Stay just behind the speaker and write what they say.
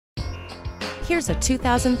Here's a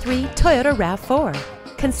 2003 Toyota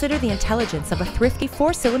RAV4. Consider the intelligence of a thrifty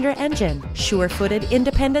 4-cylinder engine, sure-footed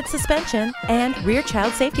independent suspension, and rear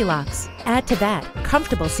child safety locks. Add to that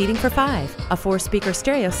comfortable seating for 5, a 4-speaker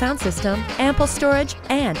stereo sound system, ample storage,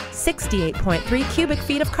 and 68.3 cubic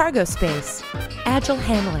feet of cargo space. Agile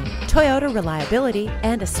handling, Toyota reliability,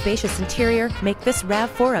 and a spacious interior make this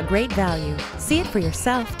RAV4 a great value. See it for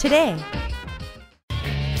yourself today.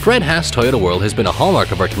 Fred Haas Toyota World has been a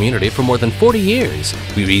hallmark of our community for more than 40 years.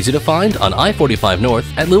 We're easy to find on I-45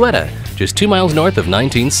 North at Louetta, just 2 miles north of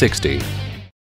 1960.